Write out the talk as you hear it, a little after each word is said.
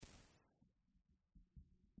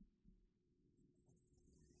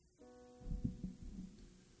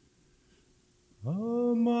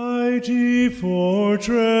mighty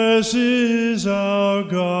fortress is our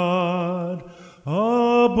God,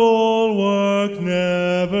 a bulwark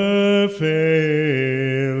never failing.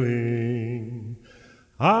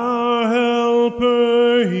 Our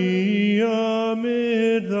helper he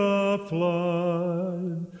amid the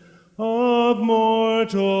flood of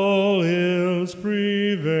mortal ills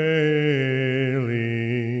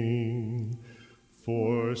prevailing.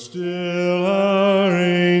 For still our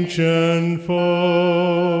ancient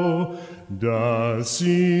foe does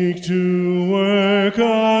seek to work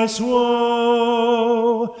us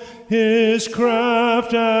woe. His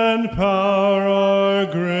craft and power are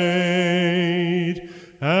great,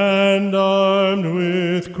 and armed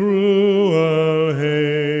with cruel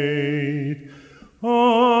hate.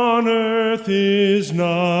 On earth is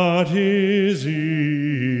not his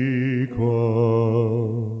equal.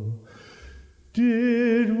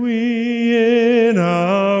 Did we in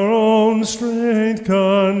our own strength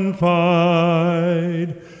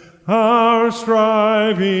confide, our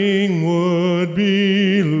striving would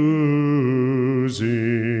be losing.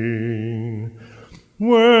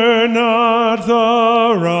 Were not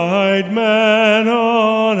the right man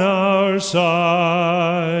on our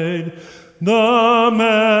side, the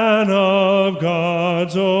man of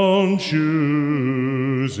God's own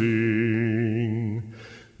choosing.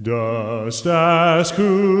 Dost ask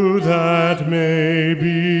who that may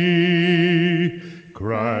be?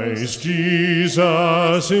 Christ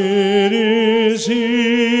Jesus, it is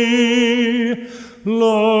he.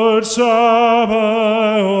 Lord Sabaoth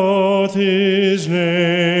his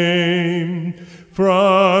name,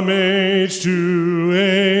 from age to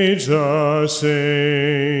age the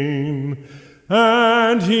same.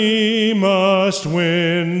 And he must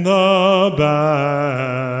win the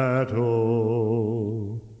battle.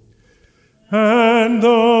 And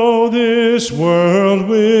though this world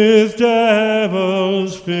with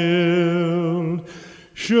devils filled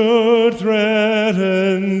should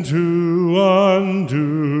threaten to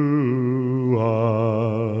undo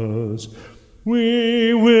us,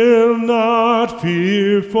 we will not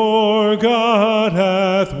fear, for God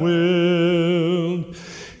hath willed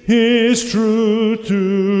his truth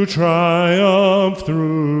to triumph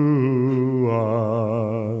through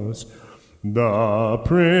us. The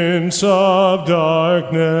prince of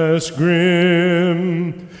darkness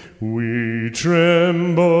grim, we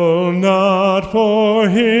tremble not for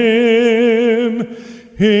him.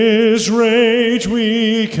 His rage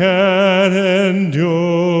we can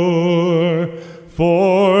endure,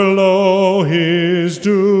 for lo, his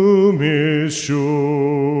doom is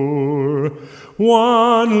sure.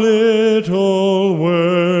 One little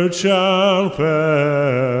word shall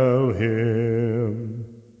fell him,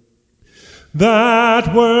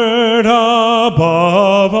 that word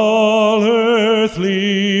above all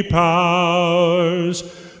earthly powers.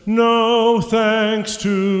 No thanks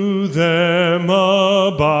to them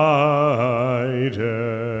abideth.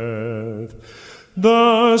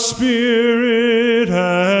 The Spirit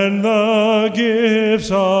and the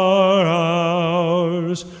gifts are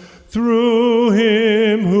ours, through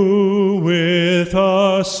him who with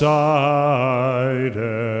us sideth.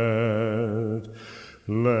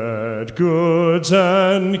 Let goods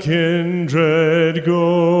and kindred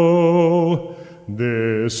go,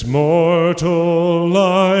 this mortal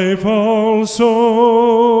life also.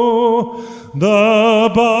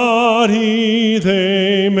 The body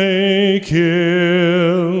they may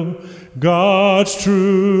kill, God's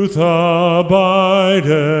truth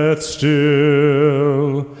abideth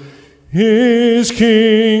still. His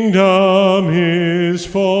kingdom is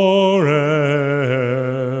for